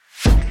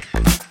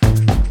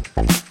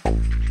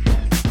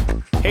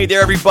Hey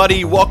there,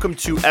 everybody. Welcome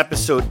to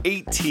episode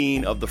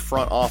 18 of the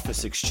Front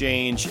Office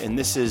Exchange. And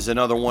this is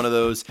another one of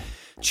those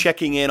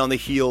checking in on the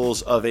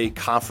heels of a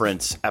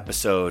conference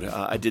episode.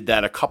 I did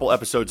that a couple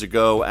episodes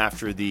ago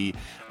after the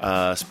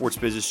Sports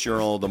Business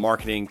Journal, the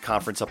marketing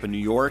conference up in New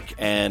York.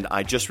 And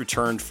I just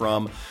returned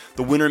from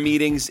the winter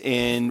meetings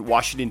in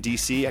Washington,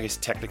 D.C. I guess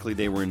technically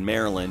they were in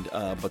Maryland,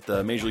 but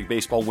the Major League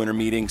Baseball winter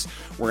meetings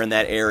were in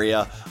that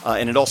area.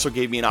 And it also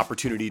gave me an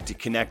opportunity to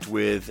connect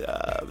with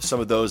some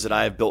of those that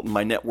I have built in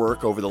my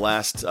network over the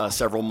last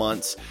several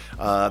months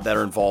that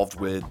are involved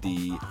with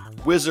the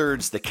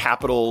Wizards, the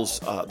Capitals,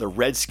 the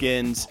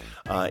Redskins,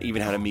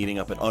 even had a meeting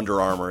up at Under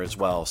Armour as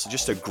well. So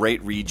just a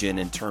great region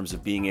in terms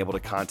of being able to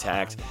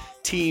contact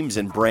teams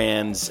and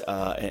brands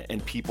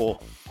and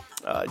people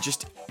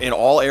just in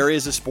all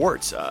areas of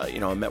sports.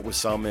 I met with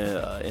some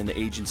in the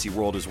agency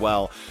world as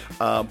well.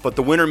 But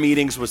the winter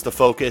meetings was the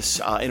focus,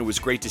 and it was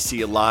great to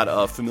see a lot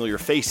of familiar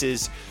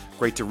faces.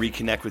 Great to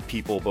reconnect with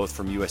people both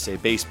from USA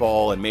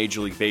Baseball and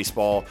Major League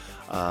Baseball,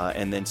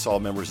 and then saw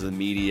members of the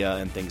media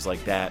and things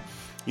like that.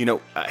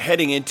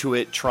 Heading into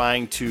it,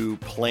 trying to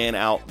plan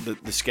out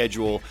the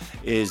schedule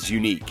is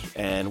unique.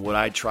 And what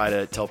I try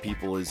to tell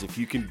people is if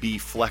you can be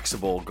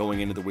flexible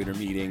going into the winter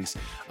meetings,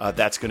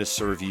 that's going to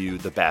serve you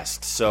the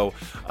best. So,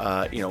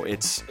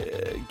 it's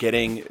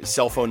getting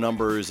cell phone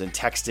numbers and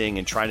texting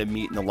and trying to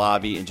meet in the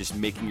lobby and just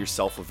making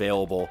yourself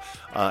available.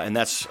 And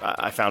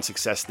I found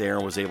success there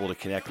and was able to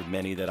connect with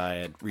many that I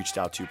had reached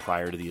out to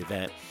prior to the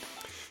event.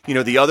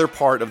 The other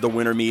part of the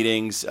winter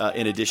meetings,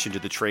 in addition to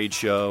the trade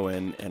show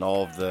and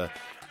all of the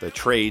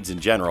trades in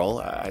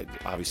general,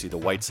 obviously the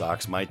White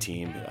Sox, my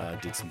team,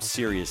 did some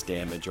serious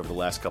damage over the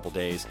last couple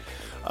days.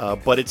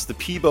 But it's the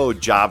PBO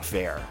job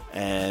fair.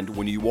 And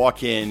when you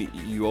walk in,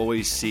 you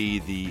always see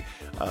the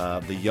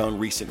young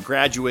recent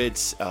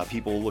graduates,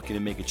 people looking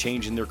to make a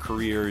change in their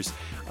careers.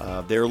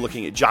 They're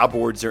looking at job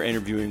boards, they're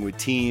interviewing with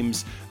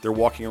teams, they're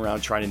walking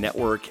around trying to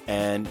network.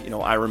 And,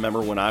 I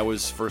remember when I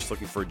was first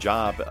looking for a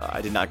job,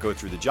 I did not go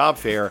through the job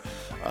fair,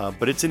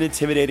 but it's an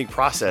intimidating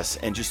process.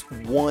 And just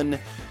one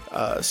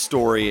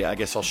story, I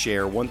guess I'll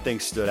share. One thing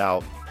stood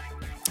out.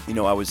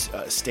 I was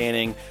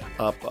standing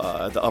up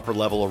the upper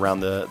level around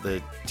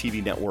the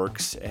TV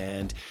networks,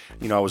 and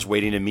I was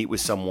waiting to meet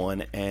with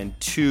someone, and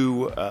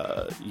two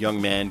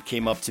young men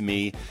came up to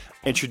me,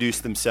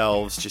 introduced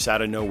themselves just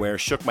out of nowhere,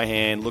 shook my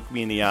hand, looked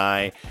me in the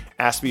eye,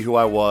 asked me who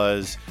I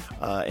was,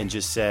 and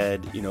just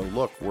said,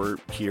 look, we're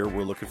here,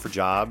 we're looking for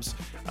jobs.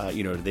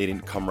 They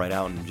didn't come right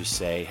out and just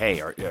say,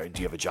 hey, do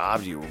you have a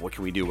job? What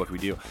can we do? What can we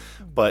do?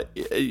 But,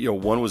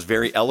 one was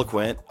very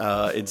eloquent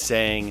in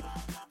saying,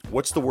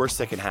 what's the worst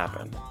that can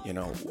happen?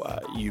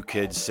 You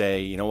could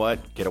say, you know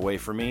what, get away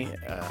from me,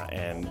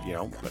 and,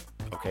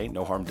 okay,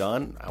 no harm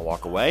done. I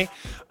walk away.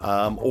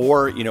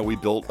 Or, we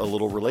built a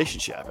little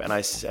relationship. And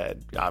I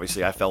said,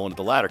 obviously, I fell into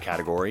the latter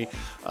category.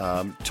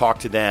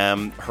 Talked to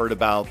them, heard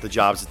about the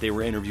jobs that they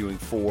were interviewing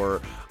for,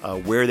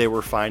 where they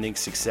were finding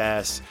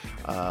success,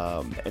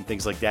 and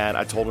things like that.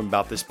 I told them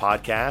about this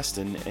podcast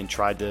and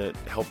tried to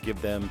help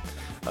give them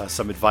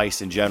some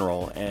advice in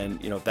general. And,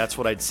 that's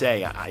what I'd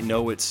say. I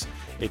know it's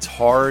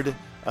hard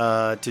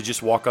to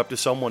just walk up to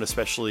someone,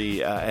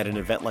 especially at an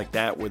event like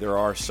that where there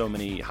are so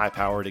many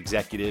high-powered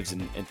executives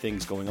and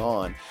things going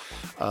on.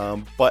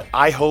 But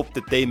I hope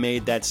that they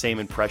made that same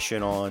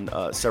impression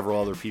on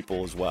several other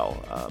people as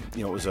well.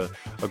 It was a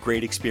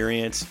great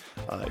experience.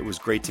 It was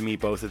great to meet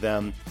both of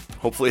them.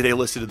 Hopefully they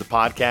listened to the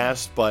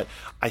podcast, but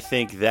I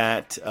think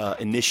that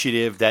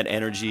initiative, that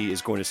energy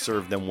is going to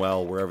serve them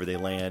well wherever they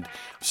land.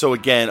 So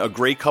again, a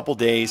great couple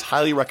days,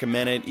 highly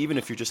recommend it. Even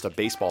if you're just a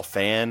baseball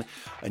fan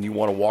and you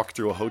want to walk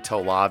through a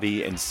hotel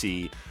lobby and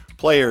see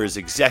players,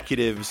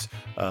 executives,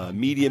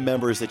 media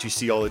members that you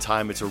see all the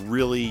time. It's a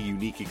really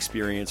unique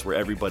experience where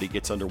everybody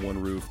gets under one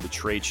roof. The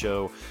trade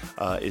show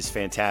is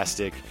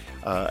fantastic.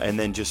 And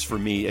then just for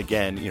me,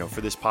 again,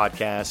 for this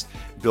podcast,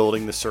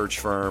 building the search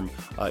firm,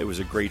 it was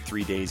a great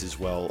 3 days as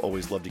well.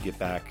 Always love to get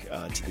back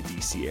to the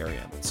DC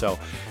area. So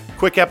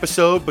quick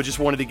episode, but just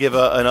wanted to give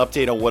an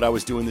update on what I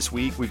was doing this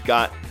week. We've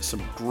got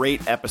some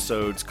great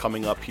episodes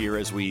coming up here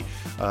as we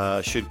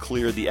should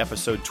clear the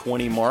episode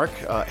 20 mark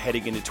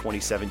heading into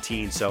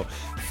 2017. So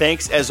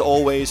thanks as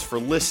always for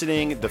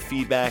listening. The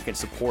feedback and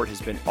support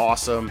has been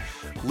awesome.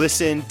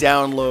 Listen,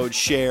 download,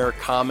 share,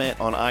 comment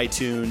on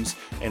iTunes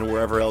and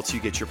wherever else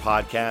you get your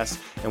podcasts.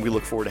 And we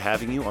look forward to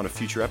having you on a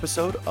future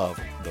episode of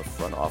the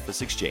Front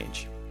Office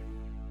Exchange.